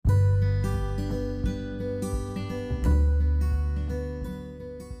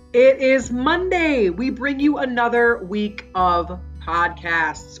It is Monday. We bring you another week of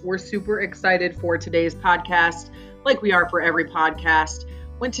podcasts. We're super excited for today's podcast, like we are for every podcast,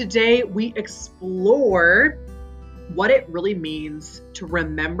 when today we explore what it really means to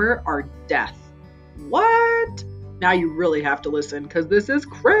remember our death. What? Now you really have to listen because this is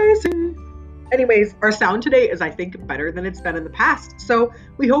crazy. Anyways, our sound today is, I think, better than it's been in the past. So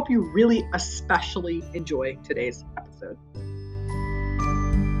we hope you really especially enjoy today's episode.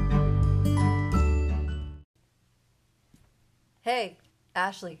 Hey,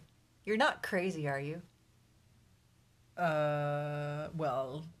 Ashley, you're not crazy, are you?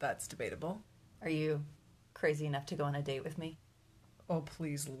 Well, that's debatable. Are you crazy enough to go on a date with me? Oh,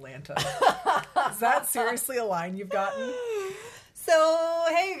 please, Lanta. Is that seriously a line you've gotten? So,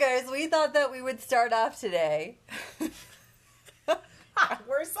 hey guys, we thought that we would start off today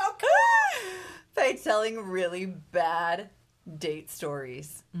We're so cool! by telling really bad date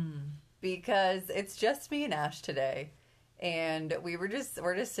stories. Because it's just me and Ash today. And we're just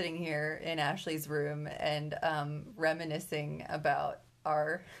sitting here in Ashley's room and reminiscing about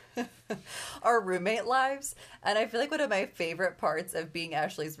our our roommate lives. And I feel like one of my favorite parts of being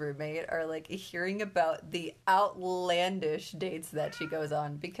Ashley's roommate are like hearing about the outlandish dates that she goes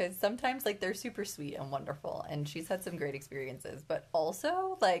on, because sometimes like they're super sweet and wonderful and she's had some great experiences, but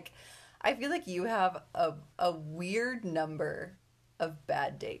also like I feel like you have a weird number of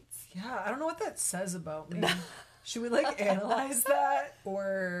bad dates. Yeah, I don't know what that says about me. Should we like analyze that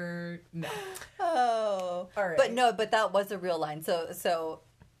or no? Oh, all right. But that was a real line. So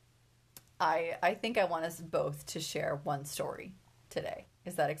I think I want us both to share one story today.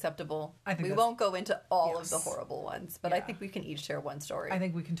 Is that acceptable? I think we won't go into all of the yes. horrible ones, but I Yeah. think we can each share one story. I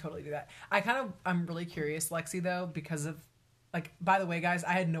think we can totally do that. I'm really curious, Lexi, though, because of, like, by the way, guys,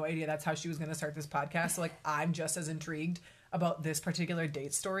 I had no idea that's how she was going to start this podcast. So, like, I'm just as intrigued about this particular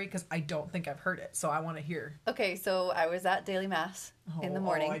date story because I don't think I've heard it. So I want to hear. Okay, so I was at daily mass in the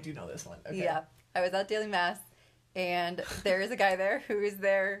morning. Oh, I do know this one. Okay. Yeah, I was at daily mass, and there is a guy there who is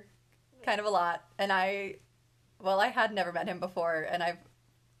there kind of a lot, and I had never met him before, and I've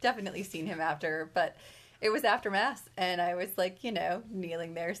definitely seen him after, but it was after mass, and I was like,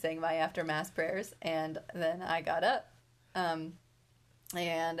 kneeling there saying my after mass prayers, and then I got up, and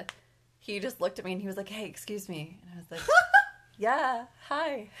he just looked at me and he was like, "Hey, excuse me," and I was like, "Yeah,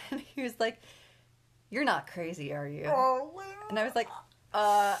 hi," and he was like, "You're not crazy, are you?" Oh, And I was like,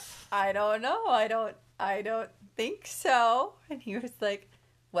 I don't know. I don't think so. And he was like,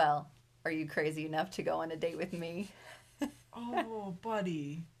 "Well, are you crazy enough to go on a date with me?" oh,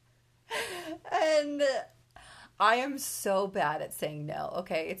 buddy. And I am so bad at saying no.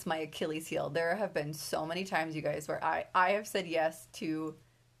 Okay, it's my Achilles heel. There have been so many times, you guys, where I have said yes to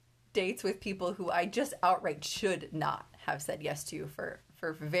dates with people who I just outright should not have said yes to for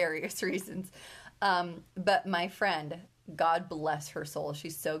various reasons. But my friend, God bless her soul,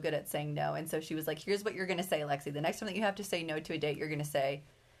 she's so good at saying no. And so she was like, "Here's what you're going to say, Lexi. The next time that you have to say no to a date, you're going to say,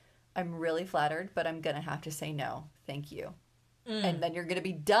 'I'm really flattered, but I'm going to have to say no. Thank you.' And then you're going to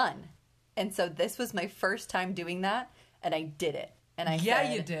be done." And so this was my first time doing that, and I did it. And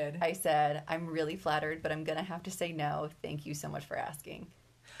You did. I said, "I'm really flattered, but I'm going to have to say no. Thank you so much for asking."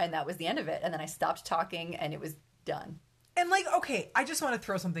 And that was the end of it. And then I stopped talking, and it was done. And like, okay, I just want to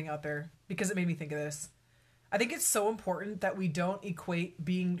throw something out there because it made me think of this. I think it's so important that we don't equate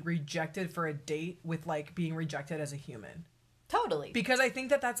being rejected for a date with like being rejected as a human. Totally. Because I think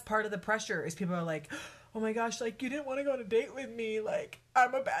that that's part of the pressure is people are like, "Oh my gosh, like you didn't want to go on a date with me. Like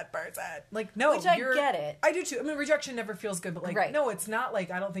I'm a bad person." Like, no, Which I get it. I do too. I mean, rejection never feels good, but like, Right. no, it's not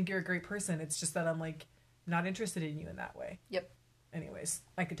like I don't think you're a great person. It's just that I'm like not interested in you in that way. Yep. Anyways,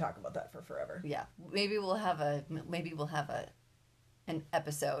 I could talk about that for forever. Yeah. Maybe we'll have an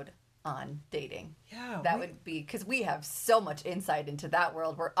episode on dating. Yeah. That would be, because we have so much insight into that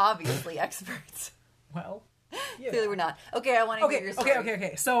world. We're obviously experts. Well, yeah. Clearly we're not. Okay, I want to hear your story.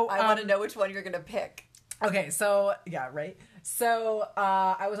 Okay. So I want to know which one you're going to pick. Okay, so yeah, right. So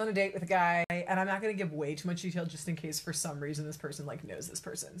I was on a date with a guy, and I'm not going to give way too much detail just in case for some reason this person like knows this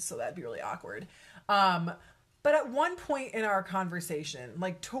person, so that'd be really awkward. But at one point in our conversation,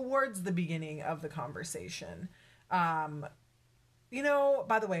 like towards the beginning of the conversation, by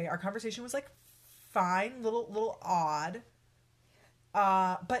the way, our conversation was like fine, little odd.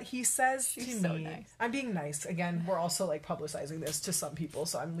 But he says She's to so me, nice. I'm being nice. Again, we're also like publicizing this to some people,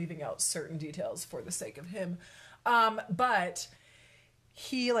 so I'm leaving out certain details for the sake of him. But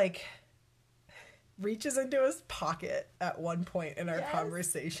he like reaches into his pocket at one point in our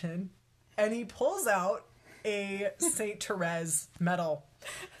conversation and he pulls out a Saint Therese medal.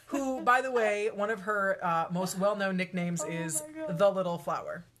 Who, by the way, one of her most well-known nicknames is the Little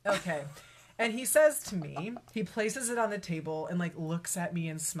Flower. Okay. And he says to me, he places it on the table and like looks at me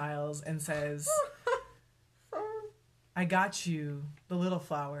and smiles and says, I got you the little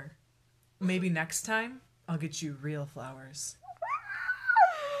flower. Maybe next time I'll get you real flowers.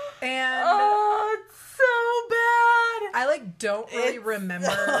 And it's so bad. I like don't really remember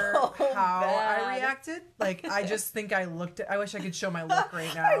so how bad. I reacted. Like I just think I wish I could show my look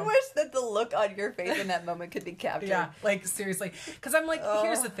right now. I wish that the look on your face in that moment could be captured. Yeah, like seriously, because I'm like,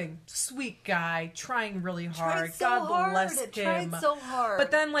 here's the thing: sweet guy, trying really hard. Tried so God hard. bless It him. tried so hard.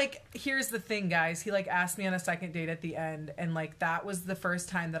 But then, like, here's the thing, guys. He like asked me on a second date at the end, and like that was the first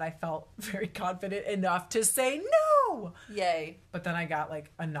time that I felt very confident enough to say no. Yay! But then I got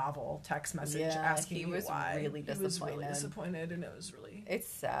like a novel text message asking he me was why. really He was really disappointed. disappointed, and it was really. It's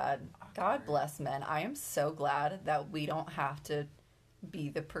sad. God bless men. I am so glad that we don't have to be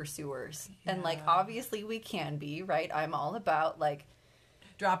the pursuers. And like obviously we can be, right? I'm all about like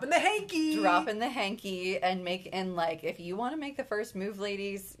Dropping the hanky and like if you want to make the first move,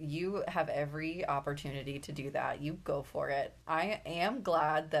 ladies, you have every opportunity to do that. You go for it. I am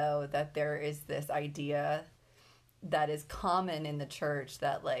glad though that there is this idea that is common in the church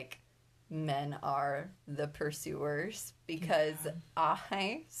that like men are the pursuers, because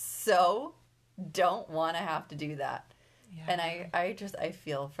I so don't want to have to do that. Yeah. And I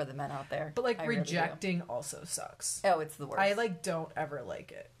feel for the men out there. But like I rejecting really also sucks. Oh, it's the worst. I like don't ever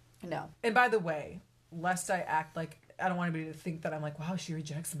like it. No. And by the way, lest I act like I don't want anybody to think that I'm like, wow, she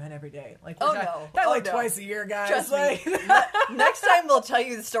rejects men every day. Like, twice a year, guys. Trust like... me. Next time we'll tell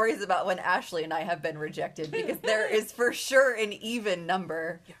you the stories about when Ashley and I have been rejected, because there is for sure an even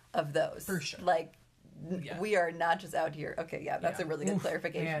number of those. For sure. Like, we are not just out here. Okay, that's a really good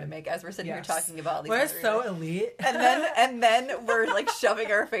clarification to make as we're sitting here talking about these. We're so elite. and then we're like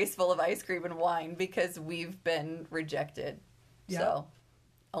shoving our face full of ice cream and wine because we've been rejected. Yeah. So.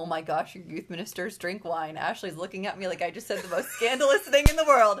 Oh my gosh, your youth ministers drink wine. Ashley's looking at me like I just said the most scandalous thing in the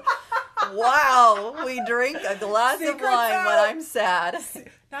world. Wow, we drink a glass of wine when I'm sad.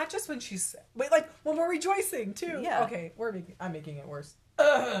 Not just when she's sad. Wait, like when we're rejoicing too. Yeah. Okay, I'm making it worse.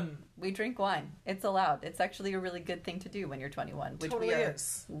 We drink wine. It's allowed. It's actually a really good thing to do when you're 21, which totally we are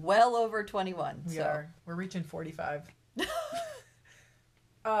is. Well over 21. We are. We're reaching 45.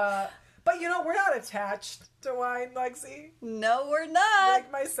 But you know, we're not attached to wine, Lexi. No, we're not.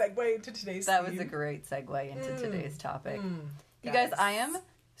 Like my segue into today's That theme. was a great segue into today's topic. You Guys. guys, I am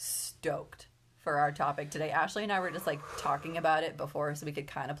stoked for our topic today. Ashley and I were just like talking about it before so we could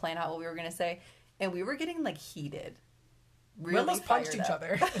kind of plan out what we were going to say. And we were getting like heated. Really we almost punched each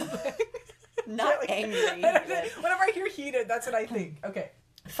other. Not angry. Whenever I hear heated, that's what I think. Okay.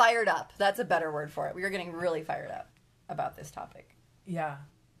 Fired up. That's a better word for it. We were getting really fired up about this topic. Yeah.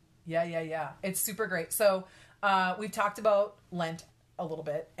 It's super great. So we've talked about Lent a little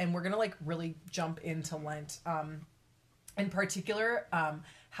bit, and we're going to like really jump into Lent. In particular,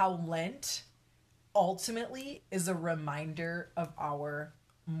 how Lent ultimately is a reminder of our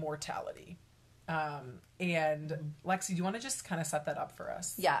mortality. And Lexi, do you want to just kind of set that up for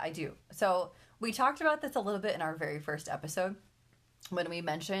us? Yeah, I do. So we talked about this a little bit in our very first episode when we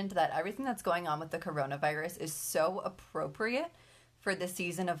mentioned that everything that's going on with the coronavirus is so appropriate for the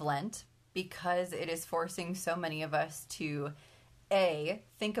season of Lent because it is forcing so many of us to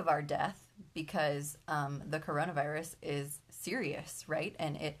think of our death, because the coronavirus is serious, right?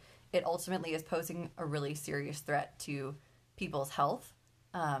 And it ultimately is posing a really serious threat to people's health,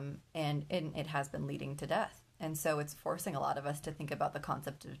 and it has been leading to death. And so it's forcing a lot of us to think about the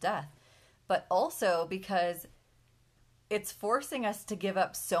concept of death, but also because it's forcing us to give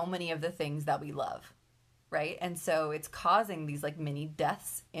up so many of the things that we love. Right? And so it's causing these like mini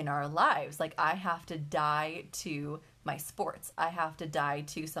deaths in our lives. Like I have to die to my sports. I have to die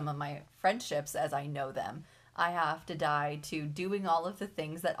to some of my friendships as I know them. I have to die to doing all of the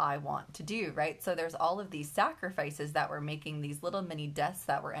things that I want to do, right? So there's all of these sacrifices that we're making, these little mini deaths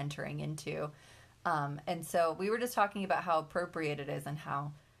that we're entering into. And so we were just talking about how appropriate it is and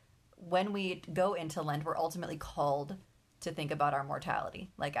how when we go into Lent, we're ultimately called to think about our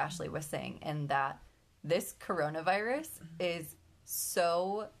mortality, like Ashley was saying, and that this coronavirus is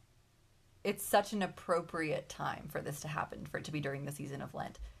it's such an appropriate time for this to happen, for it to be during the season of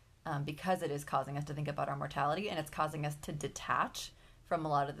Lent, because it is causing us to think about our mortality, and it's causing us to detach from a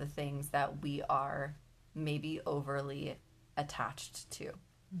lot of the things that we are maybe overly attached to.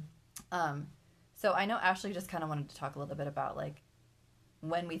 So I know Ashley just kind of wanted to talk a little bit about like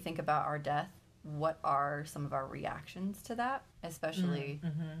when we think about our death, what are some of our reactions to that, especially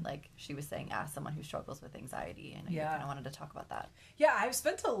like she was saying, as someone who struggles with anxiety, and you kind of wanted to talk about that. Yeah, I've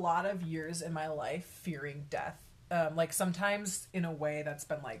spent a lot of years in my life fearing death, like sometimes in a way that's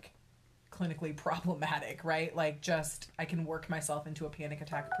been like clinically problematic, right? Like just I can work myself into a panic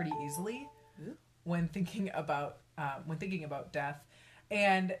attack pretty easily when thinking about death.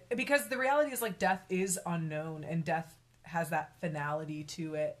 And because the reality is like death is unknown, and death has that finality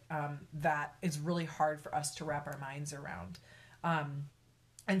to it that is really hard for us to wrap our minds around.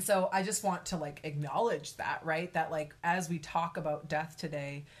 And so I just want to like acknowledge that, right? That like as we talk about death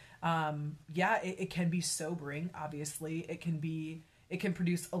today, it can be sobering, obviously. It can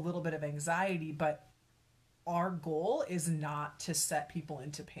produce a little bit of anxiety, but our goal is not to set people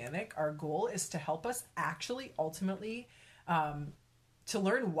into panic. Our goal is to help us actually ultimately to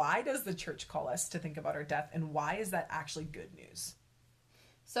learn, why does the church call us to think about our death, and why is that actually good news?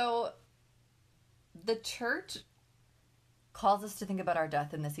 So the church calls us to think about our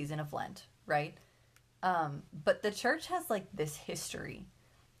death in the season of Lent, right? But the church has like this history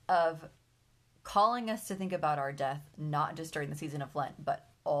of calling us to think about our death, not just during the season of Lent, but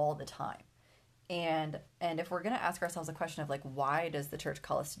all the time. And if we're going to ask ourselves a question of like, why does the church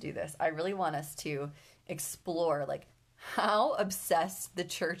call us to do this? I really want us to explore like how obsessed the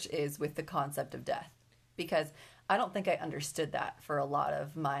church is with the concept of death, because I don't think I understood that for a lot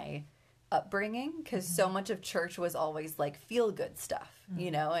of my upbringing, because so much of church was always like feel good stuff,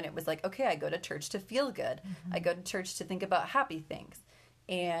 you know, and it was like, okay, I go to church to feel good. I go to church to think about happy things.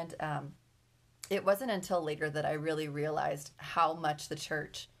 And it wasn't until later that I really realized how much the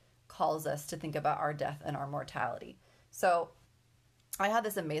church calls us to think about our death and our mortality. So I had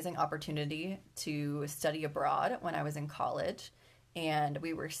this amazing opportunity to study abroad when I was in college, and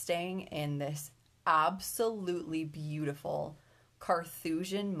we were staying in this absolutely beautiful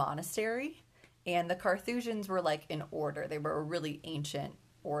Carthusian monastery. And the Carthusians were like an order. They were a really ancient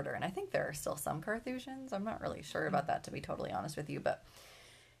order. And I think there are still some Carthusians. I'm not really sure about that, to be totally honest with you. But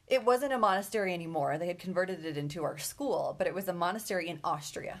it wasn't a monastery anymore. They had converted it into our school. But it was a monastery in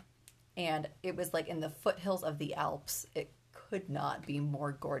Austria. And it was like in the foothills of the Alps. It could not be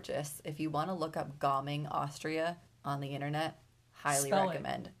more gorgeous. If you want to look up Gaming, Austria on the internet, highly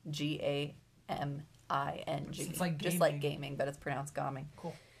recommend. Gaming. It's like just like gaming, but it's pronounced gaming.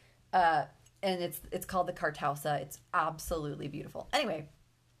 Cool. And it's called the Kartausa. It's absolutely beautiful. Anyway,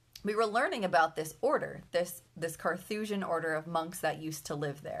 we were learning about this order, this Carthusian order of monks that used to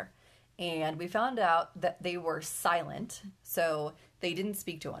live there. And we found out that they were silent, so they didn't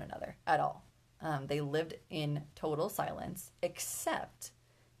speak to one another at all. They lived in total silence, except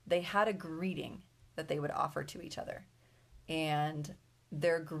they had a greeting that they would offer to each other. And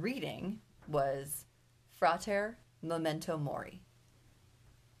their greeting was Frater memento mori.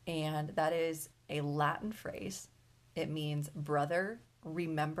 And that is a Latin phrase. It means, brother,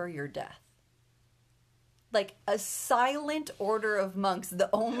 remember your death. Like a silent order of monks, the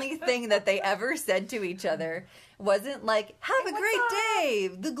only thing that they ever said to each other wasn't like, have a great day,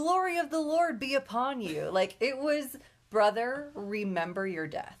 the glory of the Lord be upon you. Like it was, brother, remember your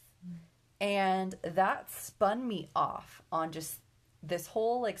death. And that spun me off on just this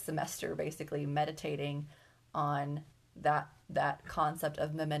whole like semester, basically meditating on that concept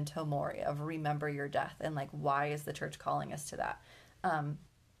of memento mori, of remember your death, and like, why is the church calling us to that?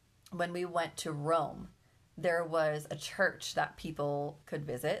 When we went to Rome, there was a church that people could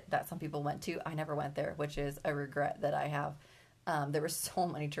visit, that some people went to. I never went there, which is a regret that I have. There were so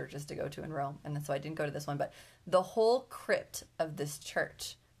many churches to go to in Rome, and so I didn't go to this one. But the whole crypt of this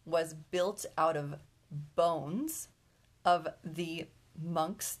church was built out of bones of the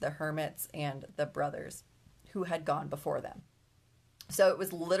monks, the hermits, and the brothers who had gone before them. So it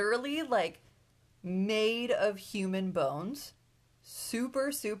was literally like made of human bones,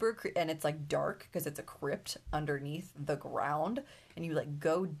 super, and it's like dark because it's a crypt underneath the ground, and you like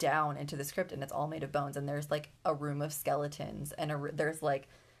go down into this crypt and it's all made of bones, and there's like a room of skeletons, and there's like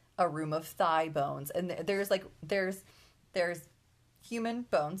a room of thigh bones, and there's human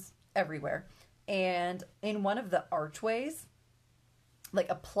bones everywhere. And in one of the archways, like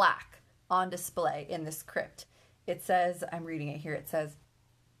a plaque on display in this crypt, it says, I'm reading it here, it says,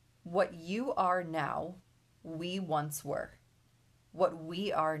 what you are now, we once were. What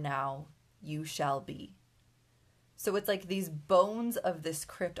we are now, you shall be. So it's like these bones of this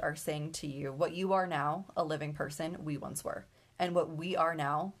crypt are saying to you, what you are now, a living person, we once were. And what we are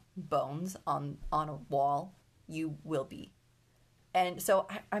now, bones on a wall, you will be. And so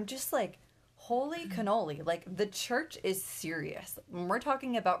I'm just like, holy cannoli, like the church is serious. When we're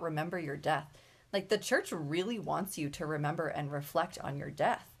talking about remember your death, like the church really wants you to remember and reflect on your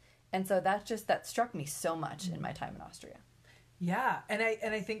death. And so that struck me so much in my time in Austria. Yeah. And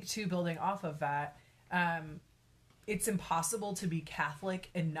I think too, building off of that, it's impossible to be Catholic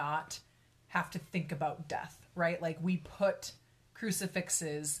and not have to think about death, right? Like we put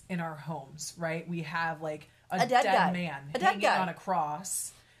crucifixes in our homes, right? We have like a dead man hanging on a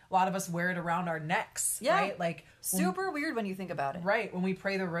cross. A lot of us wear it around our necks, right? Like super weird when you think about it. Right. When we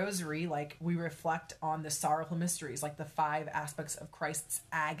pray the rosary, like we reflect on the sorrowful mysteries, like the 5 aspects of Christ's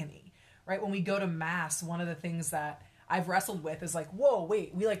agony, right? When we go to mass, one of the things that I've wrestled with is like, whoa,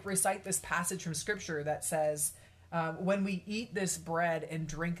 wait, we like recite this passage from scripture that says, when we eat this bread and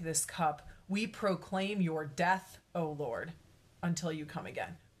drink this cup, we proclaim your death, O Lord, until you come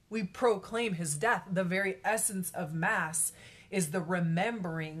again. We proclaim his death. The very essence of mass is the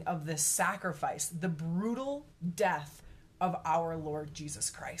remembering of this sacrifice, the brutal death of our Lord Jesus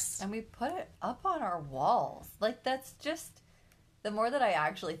Christ. And we put it up on our walls. Like that's just, the more that I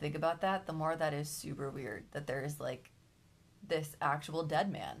actually think about that, the more that is super weird that there is like this actual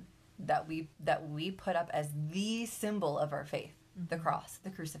dead man that we put up as the symbol of our faith, the cross, the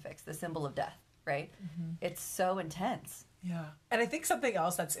crucifix, the symbol of death, right? It's so intense. Yeah. And I think something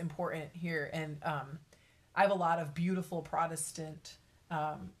else that's important here, and I have a lot of beautiful Protestant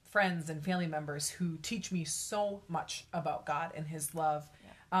friends and family members who teach me so much about God and his love.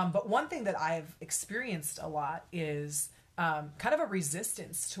 Yeah. But one thing that I've experienced a lot is kind of a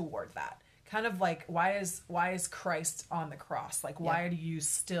resistance toward that. Kind of like, why is Christ on the cross? Like, why do you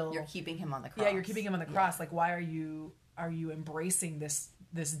still... You're keeping him on the cross. Yeah, you're keeping him on the cross. Like, why are you embracing this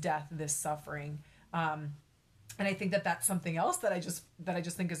death, this suffering? And I think that that's something else that I just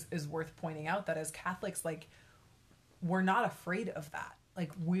think is worth pointing out, that as Catholics, like, we're not afraid of that.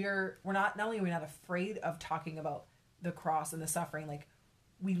 Like we're not only are we not afraid of talking about the cross and the suffering, like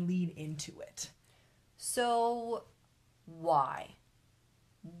we lean into it. So why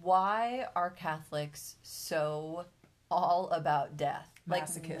are Catholics so all about death?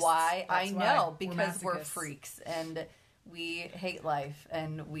 Masochists. Like why? That's I know, why. because we're freaks and we hate life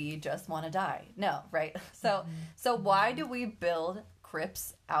and we just want to die. No, right? So why do we build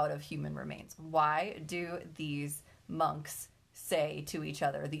crypts out of human remains? Why do these monks say to each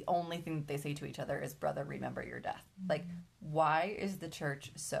other, the only thing that they say to each other is, brother, remember your death? Like, why is the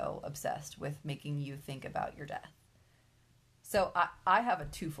church so obsessed with making you think about your death? So I have a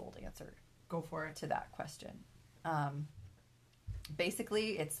twofold answer. Go for it. To that question.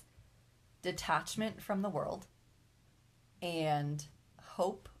 Basically, it's detachment from the world and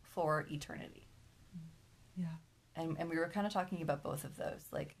hope for eternity. Yeah. And we were kind of talking about both of those,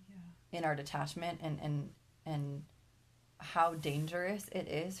 like in our detachment and how dangerous it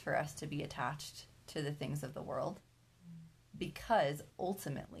is for us to be attached to the things of the world, because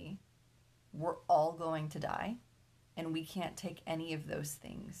ultimately we're all going to die and we can't take any of those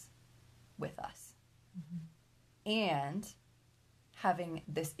things with us. And having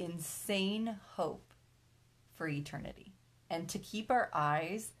this insane hope for eternity, and to keep our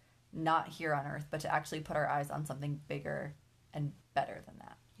eyes not here on earth, but to actually put our eyes on something bigger and better than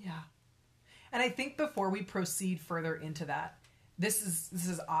that. Yeah. And I think before we proceed further into that, this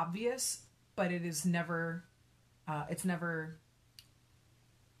is obvious, but it is never, it's never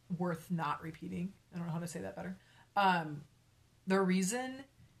worth not repeating. I don't know how to say that better. The reason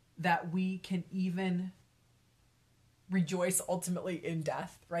that we can even rejoice ultimately in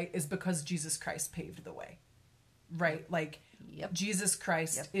death, right, is because Jesus Christ paved the way, right? Like, Jesus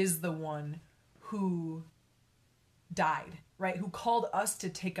Christ is the one who died, right? Who called us to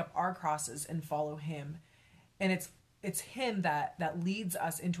take up our crosses and follow him. And it's him that leads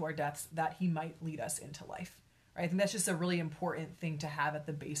us into our deaths, that he might lead us into life, right? I think that's just a really important thing to have at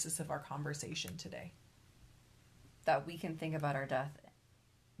the basis of our conversation today. That we can think about our death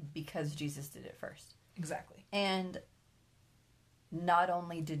because Jesus did it first. Exactly. And not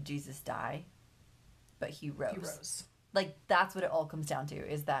only did Jesus die, but he rose. Like, that's what it all comes down to,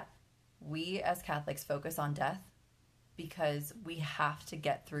 is that we as Catholics focus on death because we have to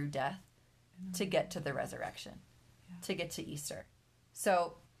get through death to get to the resurrection, to get to Easter.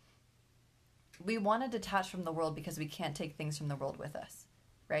 So we want to detach from the world because we can't take things from the world with us,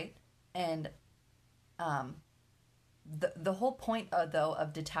 right? And the whole point, though,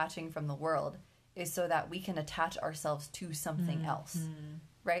 of detaching from the world is so that we can attach ourselves to something else,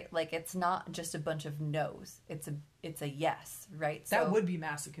 right? Like, it's not just a bunch of no's. It's a yes, right? So that would be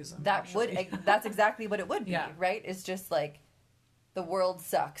masochism. That's exactly what it would be, Yeah. right? It's just like the world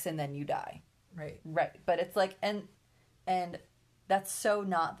sucks and then you die. Right. Right. But it's like, and that's so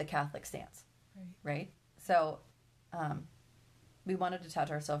not the Catholic stance. Right. So, we want to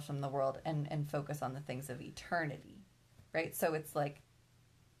detach ourselves from the world and focus on the things of eternity. Right. So it's like,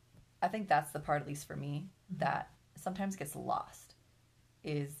 I think that's the part, at least for me, that sometimes gets lost,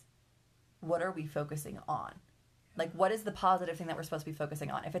 is what are we focusing on? Like, what is the positive thing that we're supposed to be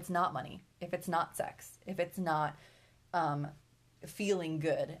focusing on? If it's not money, if it's not sex, if it's not feeling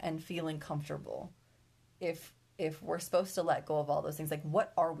good and feeling comfortable, if we're supposed to let go of all those things, like,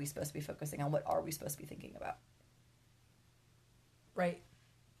 what are we supposed to be focusing on? What are we supposed to be thinking about? Right.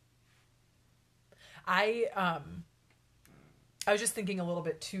 I was just thinking a little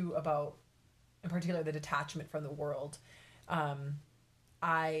bit too about, in particular, the detachment from the world.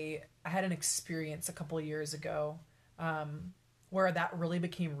 I had an experience a couple of years ago where that really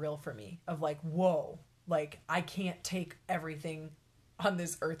became real for me, of like, whoa, like, I can't take everything on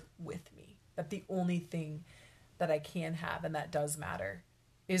this earth with me. That the only thing that I can have and that does matter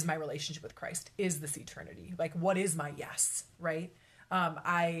is my relationship with Christ, is this eternity. Like, what is my yes, right?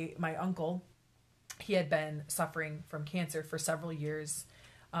 My uncle, he had been suffering from cancer for several years.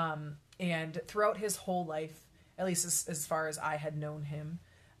 And throughout his whole life, at least as far as I had known him,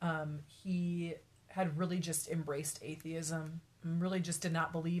 he had really just embraced atheism, really just did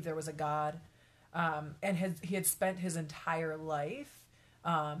not believe there was a God. And he had spent his entire life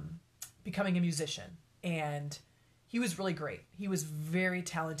becoming a musician. And he was really great. He was very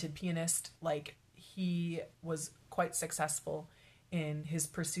talented pianist. Like, he was quite successful in his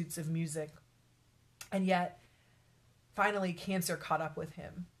pursuits of music. And yet, finally, cancer caught up with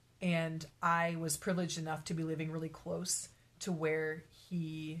him. And I was privileged enough to be living really close to where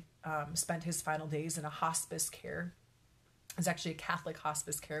he spent his final days in a hospice care. It was actually a Catholic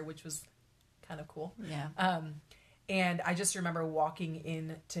hospice care, which was kind of cool. Yeah. And I just remember walking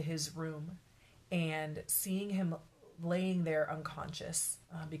into his room and seeing him laying there unconscious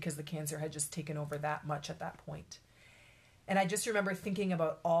because the cancer had just taken over that much at that point. And I just remember thinking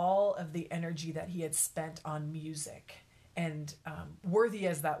about all of the energy that he had spent on music. And worthy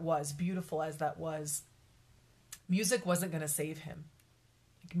as that was, beautiful as that was, music wasn't going to save him.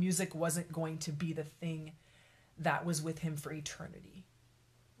 Like, music wasn't going to be the thing that was with him for eternity,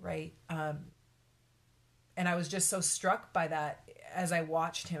 right? And I was just so struck by that as I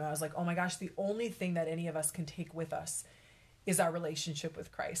watched him. I was like, oh my gosh, the only thing that any of us can take with us is our relationship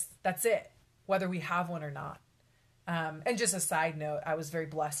with Christ. That's it, whether we have one or not. And just a side note, I was very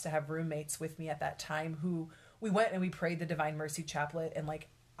blessed to have roommates with me at that time who we went and we prayed the Divine Mercy Chaplet. And like,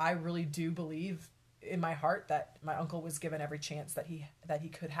 I really do believe in my heart that my uncle was given every chance that he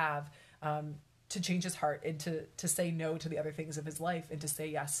could have to change his heart and to say no to the other things of his life and to say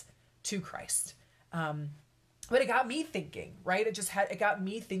yes to Christ. But it got me thinking, right? It got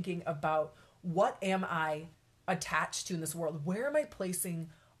me thinking about, what am I attached to in this world? Where am I placing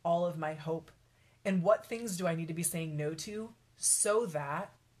all of my hope? And what things do I need to be saying no to so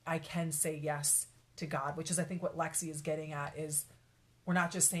that I can say yes to God? Which is, I think, what Lexi is getting at, is we're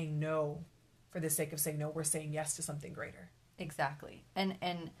not just saying no for the sake of saying no, we're saying yes to something greater. Exactly.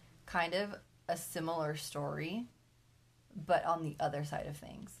 And kind of a similar story, but on the other side of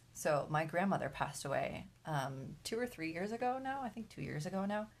things. So my grandmother passed away 2 or 3 years ago now. I think 2 years ago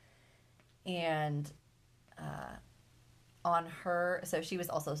now. And on her, so she was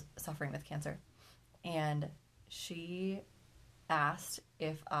also suffering with cancer. And she asked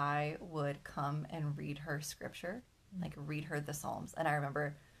if I would come and read her scripture, like read her the Psalms. And I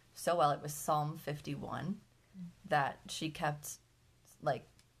remember so well, it was Psalm 51 that she kept like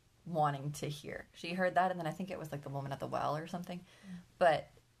wanting to hear. She heard that, and then I think it was like the woman at the well or something. But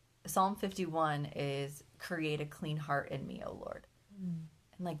Psalm 51 is, create a clean heart in me, O Lord. And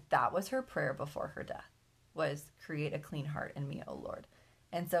like, that was her prayer before her death, was create a clean heart in me, O Lord.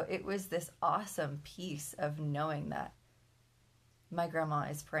 And so it was this awesome piece of knowing that my grandma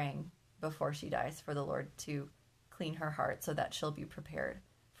is praying before she dies for the Lord to clean her heart so that she'll be prepared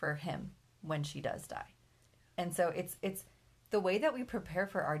for him when she does die. And so it's the way that we prepare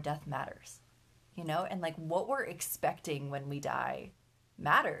for our death matters, you know, and like what we're expecting when we die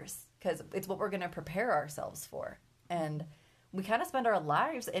matters, because it's what we're going to prepare ourselves for. And we kind of spend our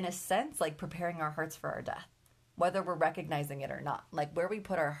lives in a sense like preparing our hearts for our death, whether we're recognizing it or not. Like, where we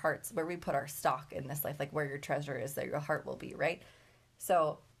put our hearts, where we put our stock in this life, like where your treasure is, there your heart will be, right?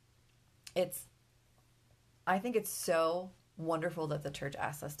 So I think it's so wonderful that the church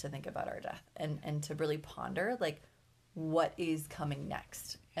asks us to think about our death and to really ponder like what is coming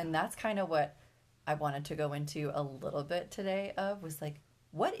next. And that's kind of what I wanted to go into a little bit today of, was like,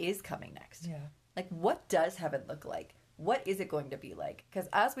 what is coming next? Yeah. Like, what does heaven look like? What is it going to be like? Because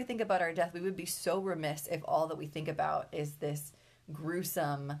as we think about our death, we would be so remiss if all that we think about is this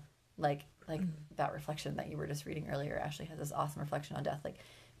gruesome, like that reflection that you were just reading earlier. Ashley has this awesome reflection on death. Like,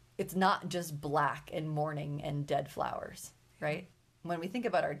 it's not just black and mourning and dead flowers, right? when we think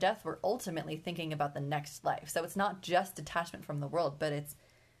about our death, we're ultimately thinking about the next life. So it's not just detachment from the world, but it's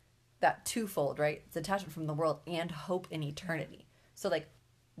that twofold, right? It's detachment from the world and hope in eternity. So like,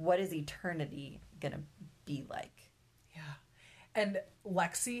 what is eternity going to be like? Yeah. And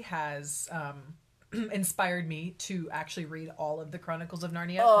Lexi has inspired me to actually read all of the Chronicles of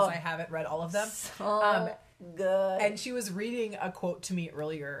Narnia because I haven't read all of them. So good. And she was reading a quote to me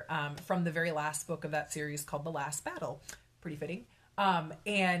earlier from the very last book of that series called The Last Battle. Pretty fitting.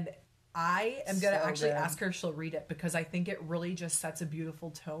 And I am going to actually ask her if she'll read it because I think it really just sets a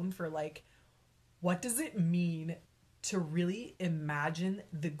beautiful tone for like, what does it mean to really imagine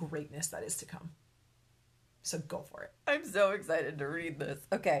the greatness that is to come? So go for it. I'm so excited to read this.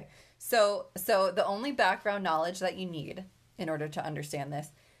 Okay. So the only background knowledge that you need in order to understand this.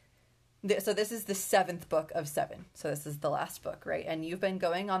 So this is the 7th book of 7. So this is the last book, right? And you've been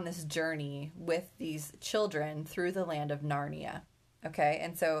going on this journey with these children through the land of Narnia. Okay.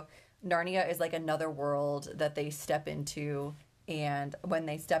 And so Narnia is like another world that they step into. And when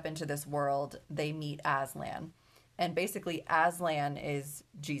they step into this world, they meet Aslan. And basically Aslan is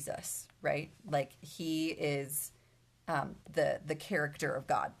Jesus, right? Like he is the character of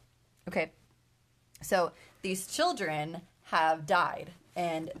God. Okay. So these children have died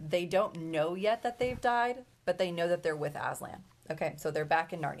and they don't know yet that they've died, but they know that they're with Aslan. Okay. So they're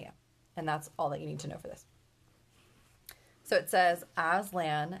back in Narnia. And that's all that you need to know for this. So it says,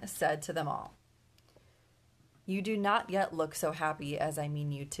 Aslan said to them all, "You do not yet look so happy as I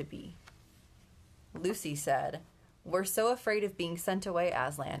mean you to be." Lucy said, "We're so afraid of being sent away,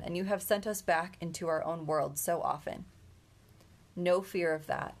 Aslan, and you have sent us back into our own world so often." "No fear of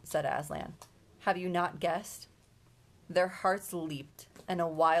that," said Aslan. "Have you not guessed?" Their hearts leaped, and a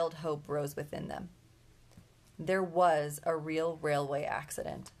wild hope rose within them. "There was a real railway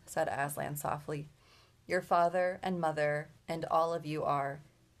accident," said Aslan softly. "Your father and mother and all of you are,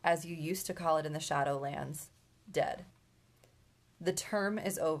 as you used to call it in the Shadowlands, dead. The term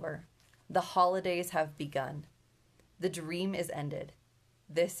is over. The holidays have begun. The dream is ended.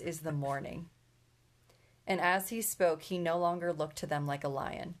 This is the morning." And as he spoke, he no longer looked to them like a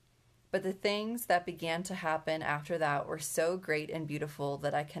lion. But the things that began to happen after that were so great and beautiful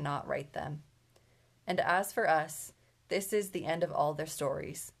that I cannot write them. And as for us, this is the end of all their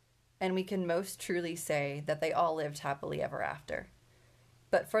stories, and we can most truly say that they all lived happily ever after.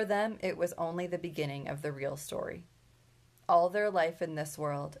 But for them, it was only the beginning of the real story. All their life in this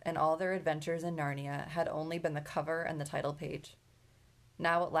world and all their adventures in Narnia had only been the cover and the title page.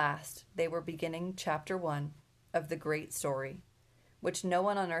 Now at last, they were beginning chapter 1 of the great story, which no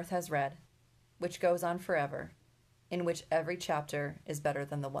one on earth has read, which goes on forever, in which every chapter is better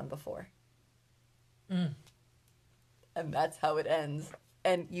than the one before. And that's how it ends.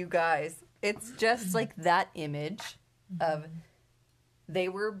 And you guys, it's just like that image of they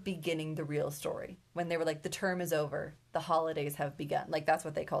were beginning the real story. When they were like, the term is over, the holidays have begun. Like, that's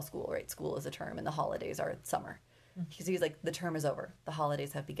what they call school, right? School is a term, and the holidays are summer. Because he's like, the term is over, the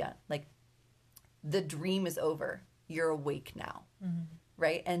holidays have begun. Like, the dream is over, you're awake now,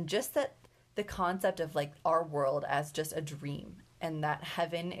 right? And just that the concept of like our world as just a dream, and that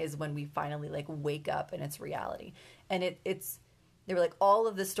heaven is when we finally like wake up and it's reality. And it's they were like all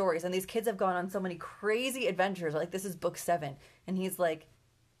of the stories, and these kids have gone on so many crazy adventures. Like, this is book 7, and he's like,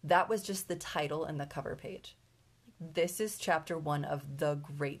 that was just the title and the cover page. This is chapter 1 of the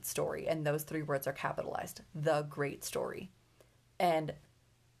great story, and those 3 words are capitalized. The great story. And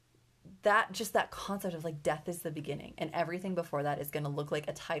that just that concept of like death is the beginning, and everything before that is going to look like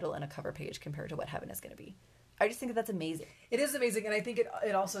a title and a cover page compared to what heaven is going to be. I just think that that's amazing. It is amazing, and I think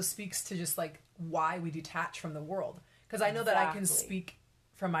it also speaks to just like why we detach from the world. Because I know that I can speak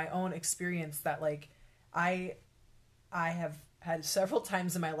from my own experience that like I have had several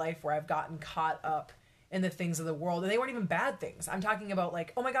times in my life where I've gotten caught up in the things of the world, and they weren't even bad things. I'm talking about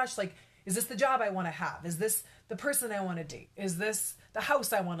like, oh my gosh, like, is this the job I want to have? Is this the person I want to date? Is this the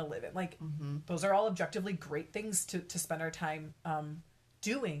house I want to live in? Like, those are all objectively great things to spend our time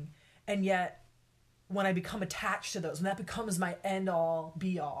doing. And yet, when I become attached to those, when that becomes my end all,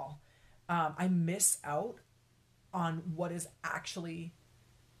 be all, I miss out on what is actually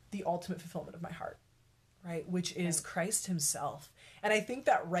the ultimate fulfillment of my heart, right? Which is Christ himself. And I think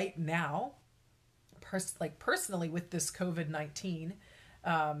that right now, personally with this COVID-19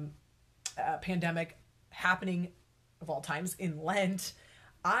 pandemic happening of all times in Lent,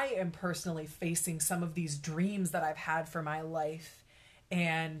 I am personally facing some of these dreams that I've had for my life.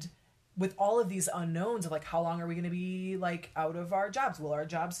 And with all of these unknowns of like, how long are we going to be like out of our jobs? Will our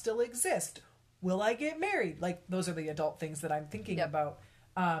jobs still exist? Will I get married? Like, those are the adult things that I'm thinking about.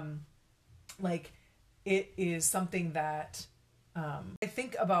 Like, it is something that I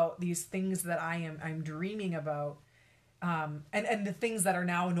think about these things that I'm dreaming about, and the things that are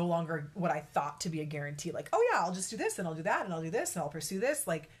now no longer what I thought to be a guarantee. Like, oh yeah, I'll just do this and I'll do that and I'll do this and I'll pursue this.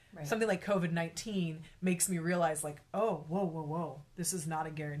 Like something like COVID-19 makes me realize like, oh, whoa, this is not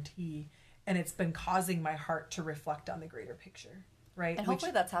a guarantee. And it's been causing my heart to reflect on the greater picture. Right. And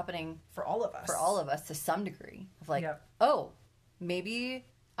hopefully that's happening for all of us. For all of us to some degree. Of like, yep. Oh, maybe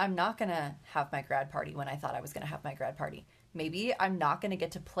I'm not going to have my grad party when I thought I was going to have my grad party. Maybe I'm not going to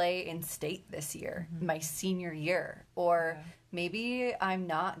get to play in state this year, my senior year. Or maybe I'm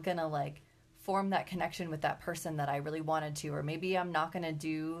not going to like form that connection with that person that I really wanted to. Or maybe I'm not going to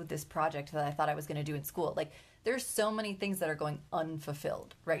do this project that I thought I was going to do in school. Like there's so many things that are going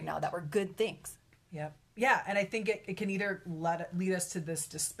unfulfilled right now that were good things. Yep. Yeah. And I think it can either lead us to this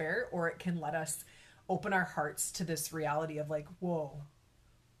despair, or it can let us open our hearts to this reality of like, whoa,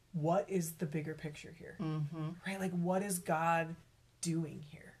 what is the bigger picture here? Right? Like, what is God doing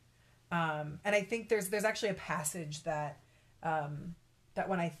here? And I think there's actually a passage that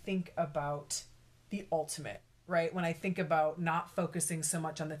when I think about the ultimate, right? When I think about not focusing so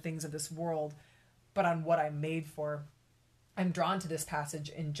much on the things of this world, but on what I'm made for, I'm drawn to this passage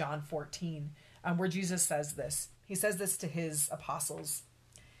in John 14, where Jesus says this. He says this to his apostles.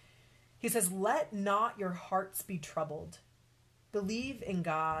 He says, "Let not your hearts be troubled. Believe in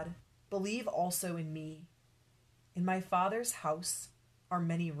God, believe also in me. In my Father's house are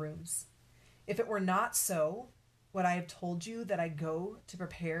many rooms. If it were not so, would I have told you that I go to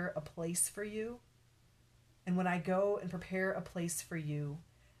prepare a place for you? And when I go and prepare a place for you,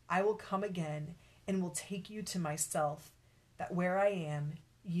 I will come again and will take you to myself, that where I am,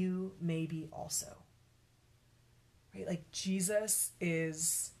 you may be also." Right? Like Jesus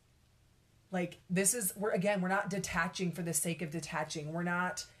is... Like we're not detaching for the sake of detaching. We're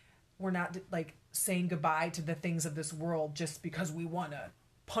not like saying goodbye to the things of this world just because we want to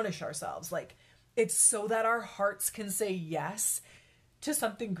punish ourselves. Like it's so that our hearts can say yes to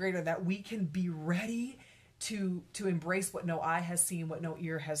something greater, that we can be ready to embrace what no eye has seen, what no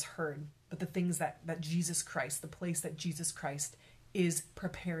ear has heard, but the things that Jesus Christ, the place that Jesus Christ is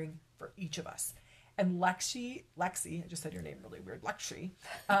preparing for each of us. And Lexi, I just said your name really weird, Lexi,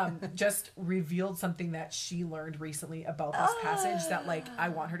 just revealed something that she learned recently about this passage that like I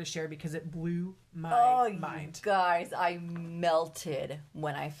want her to share because it blew my mind. Guys, I melted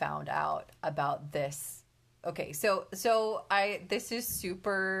when I found out about this. Okay, so this is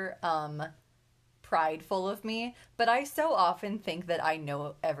super prideful of me, but I so often think that I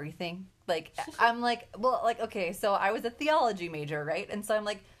know everything. Like I'm like, well, like okay, so I was a theology major, right? And so I'm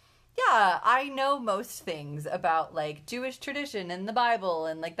like, yeah, I know most things about like Jewish tradition and the Bible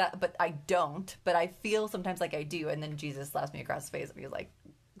and like that, but I don't. But I feel sometimes like I do. And then Jesus slaps me across the face and he was like,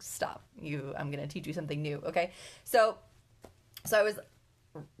 "Stop! I'm gonna teach you something new." Okay, so I was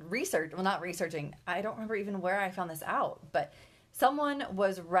not researching. I don't remember even where I found this out, but someone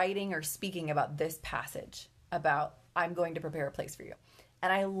was writing or speaking about this passage about I'm going to prepare a place for you,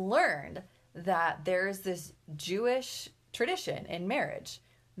 and I learned that there's this Jewish tradition in marriage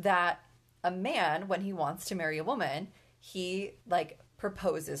that a man, when he wants to marry a woman, he like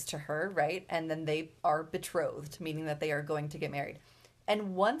proposes to her, right? And then they are betrothed, meaning that they are going to get married.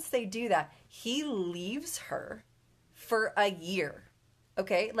 And once they do that, he leaves her for a year.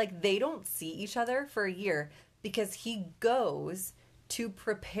 Okay? Like they don't see each other for a year because he goes to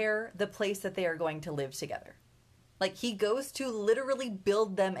prepare the place that they are going to live together. Like he goes to literally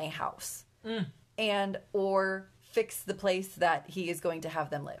build them a house and or fix the place that he is going to have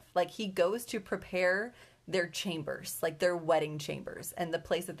them live. Like he goes to prepare their chambers, like their wedding chambers and the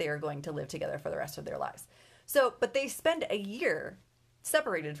place that they are going to live together for the rest of their lives. So, but they spend a year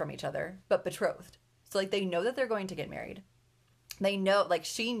separated from each other, but betrothed. So like they know that they're going to get married. They know, like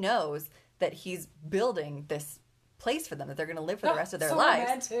she knows that he's building this place for them, that they're going to live for the rest of their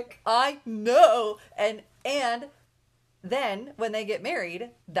lives. Romantic. I know. And then when they get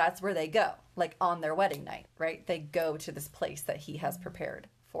married, that's where they go, like on their wedding night, right? They go to this place that he has prepared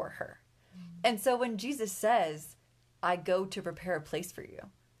for her. And so when Jesus says, "I go to prepare a place for you,"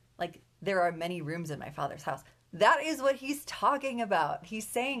 like there are many rooms in my Father's house, that is what he's talking about. He's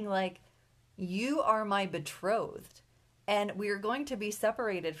saying like, you are my betrothed and we are going to be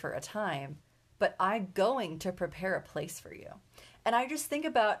separated for a time, but I'm going to prepare a place for you. And I just think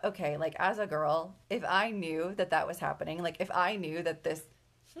about, okay, like as a girl, if I knew that was happening, like if I knew that this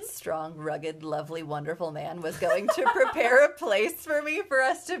strong, rugged, lovely, wonderful man was going to prepare a place for me for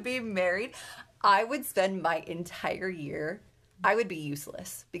us to be married, I would spend my entire year, I would be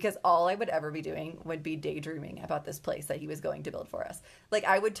useless because all I would ever be doing would be daydreaming about this place that he was going to build for us. Like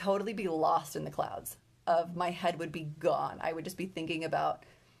I would totally be lost in the clouds. of my head would be gone. I would just be thinking about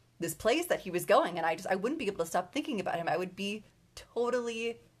this place that he was going, and I wouldn't be able to stop thinking about him. I would be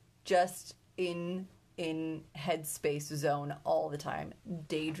totally just in headspace zone all the time,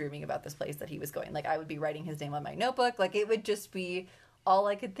 daydreaming about this place that he was going. Like, I would be writing his name on my notebook. Like, it would just be all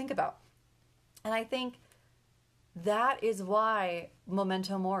I could think about. And I think that is why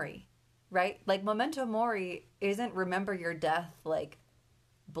Memento Mori, right? Like, Memento Mori isn't remember your death like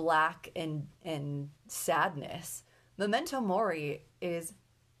black and sadness. Memento Mori is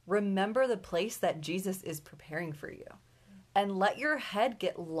remember the place that Jesus is preparing for you, and let your head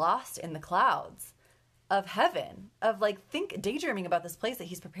get lost in the clouds of heaven, of like daydreaming about this place that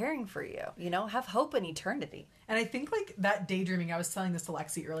he's preparing for you, you know, have hope in eternity. And I think like that daydreaming, I was telling this to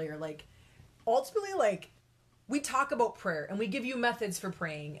Lexi earlier, like ultimately, like we talk about prayer and we give you methods for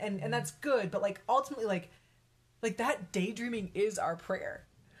praying, and that's good, but like ultimately like that daydreaming is our prayer.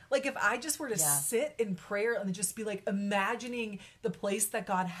 Like if I just were to sit in prayer and just be like imagining the place that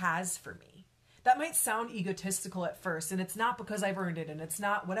God has for me, that might sound egotistical at first, and it's not because I've earned it, and it's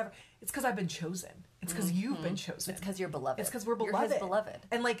not whatever. It's because I've been chosen. It's because you've been chosen. It's because you're beloved. It's because we're beloved. You're his beloved.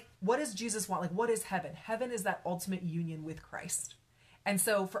 And like, what does Jesus want? Like, what is heaven? Heaven is that ultimate union with Christ. And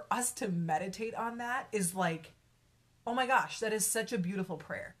so for us to meditate on that is like, oh my gosh, that is such a beautiful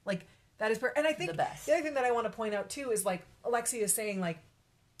prayer. Like, that is prayer. And I think the other thing that I want to point out too is like, Alexia is saying like,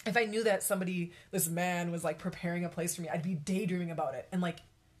 if I knew that this man was like preparing a place for me, I'd be daydreaming about it. And like,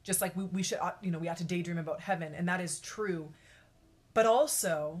 just like we should, you know, we ought to daydream about heaven. And that is true. But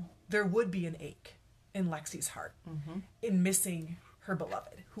also there would be an ache in Lexi's heart in missing her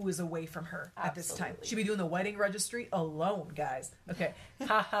beloved who is away from her at this time. She'd be doing the wedding registry alone, guys. Okay.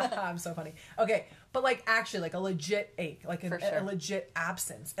 Ha ha ha. I'm so funny. Okay. But like actually like a legit ache, like a legit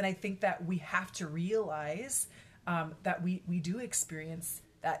absence. And I think that we have to realize that we do experience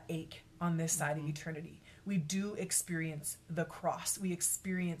that ache on this side of eternity. We do experience the cross. We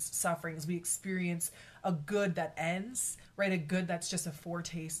experience sufferings. We experience a good that ends, right? A good that's just a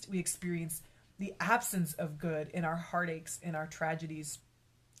foretaste. We experience the absence of good in our heartaches, in our tragedies,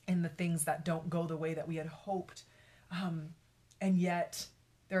 in the things that don't go the way that we had hoped. And yet,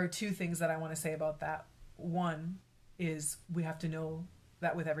 there are two things that I want to say about that. One is we have to know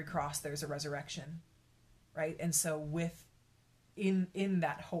that with every cross, there's a resurrection, right? And so in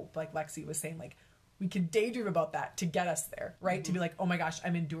that hope, like Lexi was saying, like, we can daydream about that to get us there, right? To be like, oh my gosh,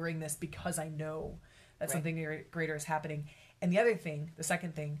 I'm enduring this because I know that something greater is happening. And the other thing, the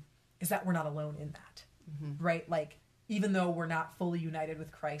second thing, is that we're not alone in that, right? Like, even though we're not fully united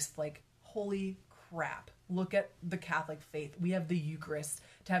with Christ, like, holy crap, look at the Catholic faith. We have the Eucharist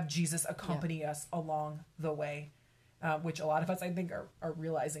to have Jesus accompany us along the way, which a lot of us, I think, are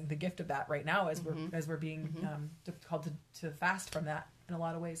realizing the gift of that right now as we're being called to fast from that in a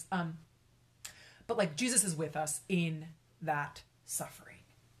lot of ways. But like Jesus is with us in that suffering,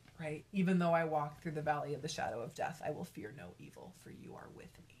 right? Even though I walk through the valley of the shadow of death, I will fear no evil, for you are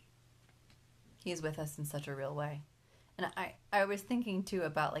with me. He's with us in such a real way. And I was thinking too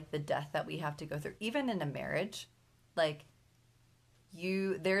about like the death that we have to go through, even in a marriage. Like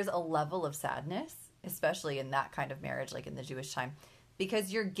there's a level of sadness, especially in that kind of marriage, like in the Jewish time,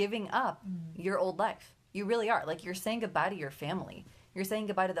 because you're giving up your old life. You really are. Like, you're saying goodbye to your family. You're saying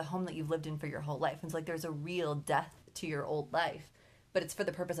goodbye to the home that you've lived in for your whole life. And it's like there's a real death to your old life, but it's for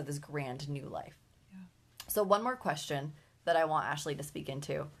the purpose of this grand new life. Yeah. So one more question that I want Ashley to speak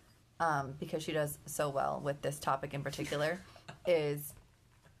into, because she does so well with this topic in particular, is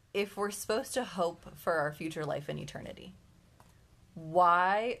if we're supposed to hope for our future life in eternity,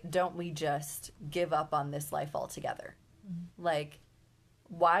 why don't we just give up on this life altogether? Like,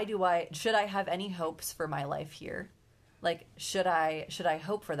 should I have any hopes for my life here? Like, should I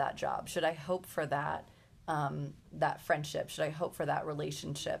hope for that job? Should I hope for that friendship? Should I hope for that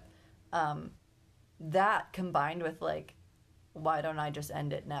relationship? That combined with like, why don't I just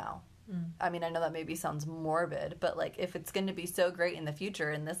end it now? I mean, I know that maybe sounds morbid, but like, if it's going to be so great in the future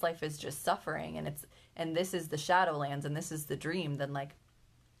and this life is just suffering and this is the Shadowlands and this is the dream, then like,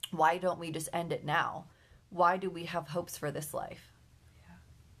 why don't we just end it now? Why do we have hopes for this life?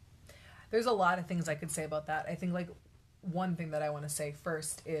 Yeah. There's a lot of things I could say about that. I think like one thing that I want to say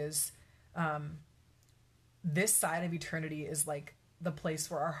first is this side of eternity is like the place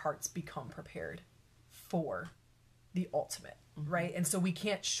where our hearts become prepared for the ultimate, right? And so we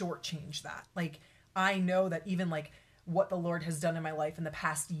can't shortchange that. Like, I know that even like what the Lord has done in my life in the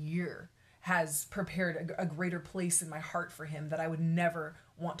past year has prepared a greater place in my heart for him that I would never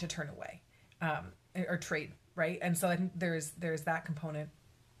want to turn away or trade, right? And so I think there's that component.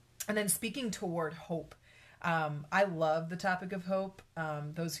 And then speaking toward hope, I love the topic of hope.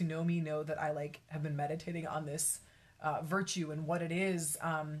 Those who know me know that I have been meditating on this virtue and what it is.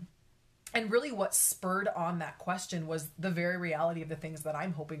 And really what spurred on that question was the very reality of the things that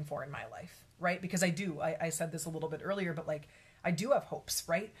I'm hoping for in my life, right? Because I said this a little bit earlier, but I do have hopes,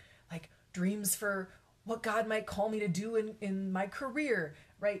 right? Like dreams for what God might call me to do in my career,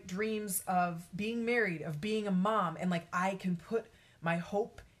 right? Dreams of being married, of being a mom. And I can put my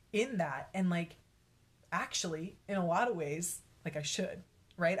hope in that. And actually, in a lot of ways, I should,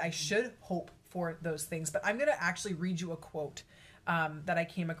 right? I should hope for those things. But I'm going to actually read you a quote that I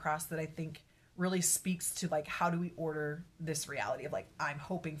came across that I think really speaks to how do we order this reality of I'm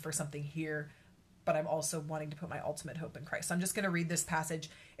hoping for something here, but I'm also wanting to put my ultimate hope in Christ. So I'm just going to read this passage.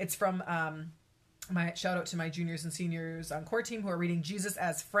 It's from my shout out to my juniors and seniors on core team who are reading Jesus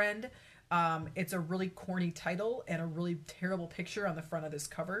as Friend. It's a really corny title and a really terrible picture on the front of this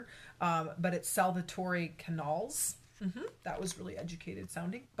cover. But it's Salvatore Canals. That was really educated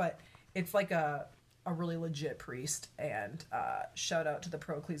sounding, but it's a really legit priest. And shout out to the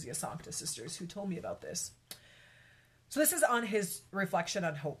Pro Ecclesia Sancta sisters who told me about this. So this is on his reflection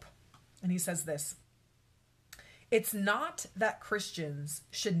on hope. And he says this: it's not that Christians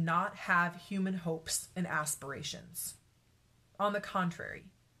should not have human hopes and aspirations. On the contrary,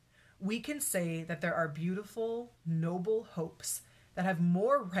 we can say that there are beautiful, noble hopes that have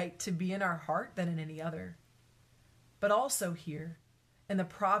more right to be in our heart than in any other. But also here, in the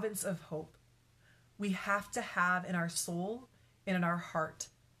province of hope, we have to have in our soul and in our heart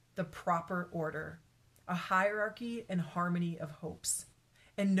the proper order, a hierarchy and harmony of hopes.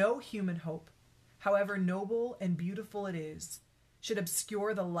 And no human hope, however noble and beautiful it is, should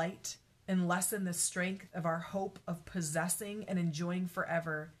obscure the light and lessen the strength of our hope of possessing and enjoying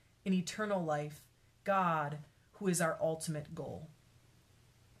forever in eternal life God, who is our ultimate goal.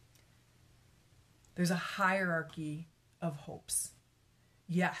 There's a hierarchy of hopes.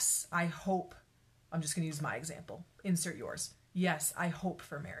 Yes, I hope, I'm just going to use my example, insert yours. Yes, I hope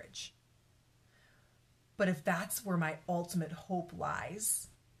for marriage. But if that's where my ultimate hope lies,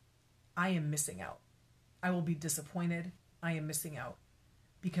 I am missing out. I will be disappointed. I am missing out.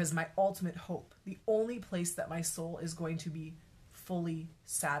 Because my ultimate hope, the only place that my soul is going to be fully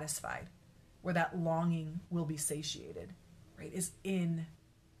satisfied, where that longing will be satiated, right, is in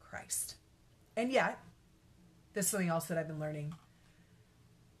Christ. And yet, this is something else that I've been learning.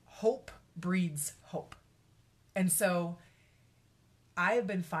 Hope breeds hope. And so I have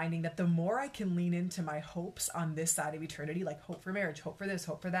been finding that the more I can lean into my hopes on this side of eternity, like hope for marriage, hope for this,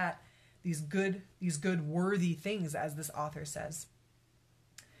 hope for that, these good worthy things, as this author says,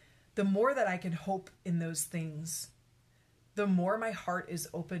 the more that I can hope in those things, the more my heart is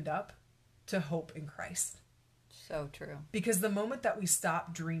opened up to hope in Christ. So true. Because the moment that we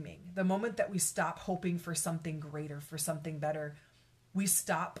stop dreaming, the moment that we stop hoping for something greater, for something better, we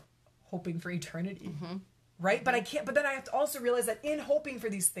stop hoping for eternity. Mm-hmm. Right? Mm-hmm. But then I have to also realize that in hoping for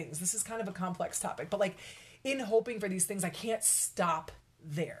these things, this is kind of a complex topic, but in hoping for these things, I can't stop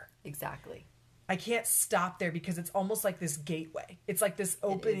there. Exactly. I can't stop there because it's almost like this gateway. It's like this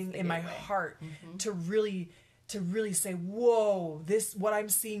opening in my heart to really say, whoa, this, what I'm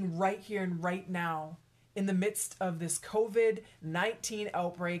seeing right here and right now in the midst of this COVID-19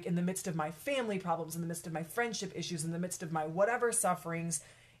 outbreak, in the midst of my family problems, in the midst of my friendship issues, in the midst of my whatever sufferings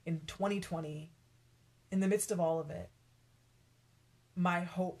in 2020, in the midst of all of it, my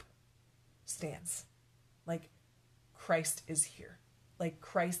hope stands. Christ is here.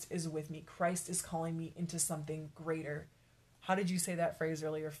 Christ is with me. Christ is calling me into something greater. How did you say that phrase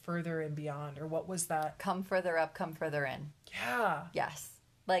earlier? Further and beyond, or what was that? Come further up, come further in. Yeah. Yes.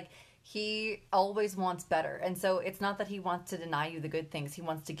 He always wants better. And so it's not that he wants to deny you the good things. He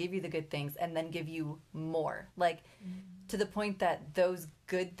wants to give you the good things and then give you more. To the point that those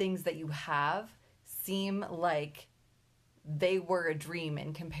good things that you have seem like they were a dream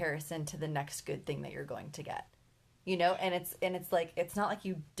in comparison to the next good thing that you're going to get. And it's not like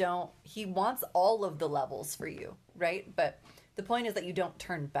you don't, he wants all of the levels for you, right? But the point is that you don't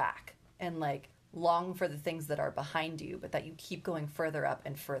turn back and long for the things that are behind you, but that you keep going further up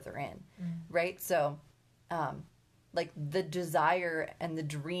and further in, right? So, the desire and the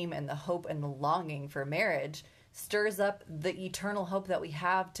dream and the hope and the longing for marriage stirs up the eternal hope that we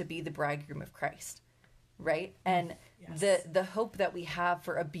have to be the bridegroom of Christ, right? And yes. the hope that we have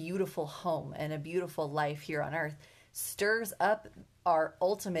for a beautiful home and a beautiful life here on earth stirs up our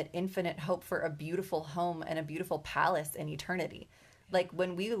ultimate infinite hope for a beautiful home and a beautiful palace in eternity.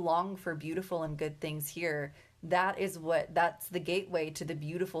 When we long for beautiful and good things here, that's the gateway to the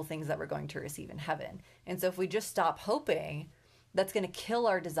beautiful things that we're going to receive in heaven. And so if we just stop hoping, that's going to kill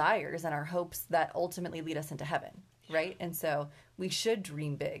our desires and our hopes that ultimately lead us into heaven, right? And so we should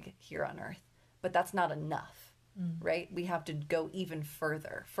dream big here on earth, but that's not enough, right? We have to go even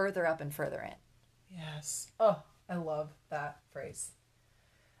further up and further in. Yes. Oh, I love that phrase.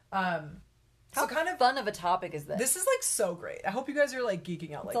 How kind of fun of a topic is this? This is like so great. I hope you guys are like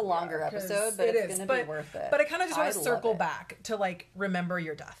geeking out. It's a longer episode, but it's going to be worth it. But I kind of just want to circle back to like remember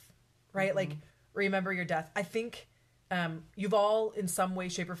your death, right? Mm-hmm. Like remember your death. I think you've all in some way,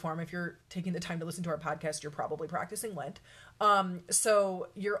 shape, or form, if you're taking the time to listen to our podcast, you're probably practicing Lent. So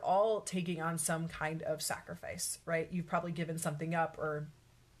you're all taking on some kind of sacrifice, right? You've probably given something up or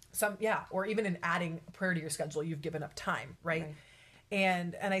even in adding a prayer to your schedule, you've given up time, right?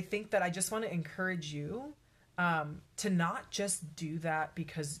 And I think that I just want to encourage you to not just do that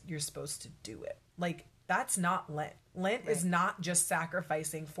because you're supposed to do it. Like, that's not Lent. Lent is not just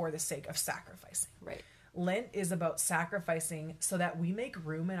sacrificing for the sake of sacrificing. Right. Lent is about sacrificing so that we make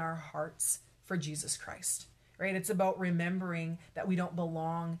room in our hearts for Jesus Christ, right? It's about remembering that we don't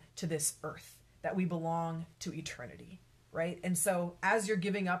belong to this earth, that we belong to eternity, right? And so as you're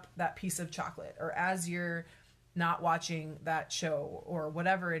giving up that piece of chocolate, or as you're not watching that show or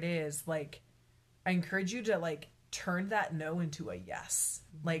whatever it is, like, I encourage you to like turn that no into a yes.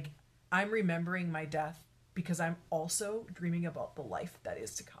 Like, I'm remembering my death because I'm also dreaming about the life that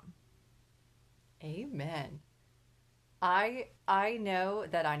is to come. Amen. I know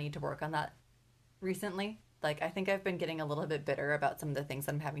that I need to work on that recently. Like, I think I've been getting a little bit bitter about some of the things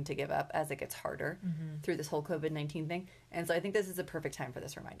I'm having to give up as it gets harder through this whole COVID-19 thing. And so I think this is a perfect time for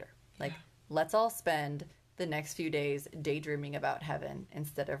this reminder. Like, let's all spend the next few days daydreaming about heaven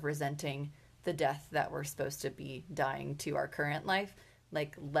instead of resenting the death that we're supposed to be dying to our current life.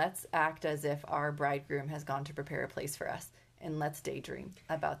 Like, let's act as if our bridegroom has gone to prepare a place for us, and let's daydream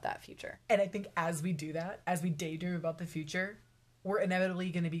about that future. And I think as we do that, as we daydream about the future, we're inevitably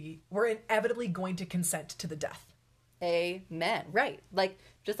going to consent to the death. Amen. Right. Like,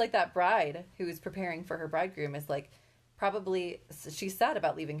 just like that bride who is preparing for her bridegroom is like, probably she's sad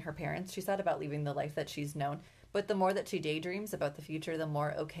about leaving her parents. She's sad about leaving the life that she's known. But the more that she daydreams about the future, the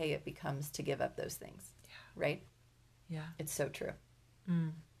more okay it becomes to give up those things. Yeah. Right? Yeah. It's so true.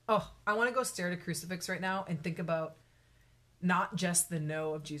 Oh, I want to go stare at a crucifix right now and think about not just the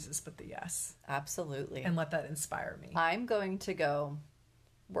no of Jesus, but the yes. Absolutely. And let that inspire me. I'm going to go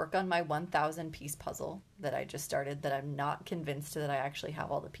work on my 1,000 piece puzzle that I just started that I'm not convinced that I actually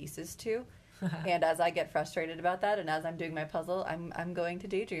have all the pieces to. And as I get frustrated about that, and as I'm doing my puzzle, I'm going to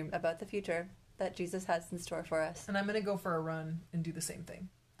daydream about the future that Jesus has in store for us. And I'm going to go for a run and do the same thing.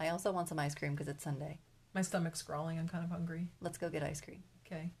 I also want some ice cream because it's Sunday. My stomach's growling. I'm kind of hungry. Let's go get ice cream.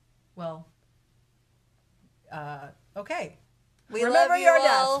 Okay. Well, okay. We remember your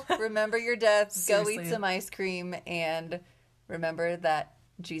death. Remember your death. Go eat some ice cream and remember that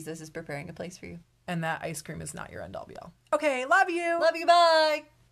Jesus is preparing a place for you. And that ice cream is not your end all be all. Okay. Love you. Love you. Bye.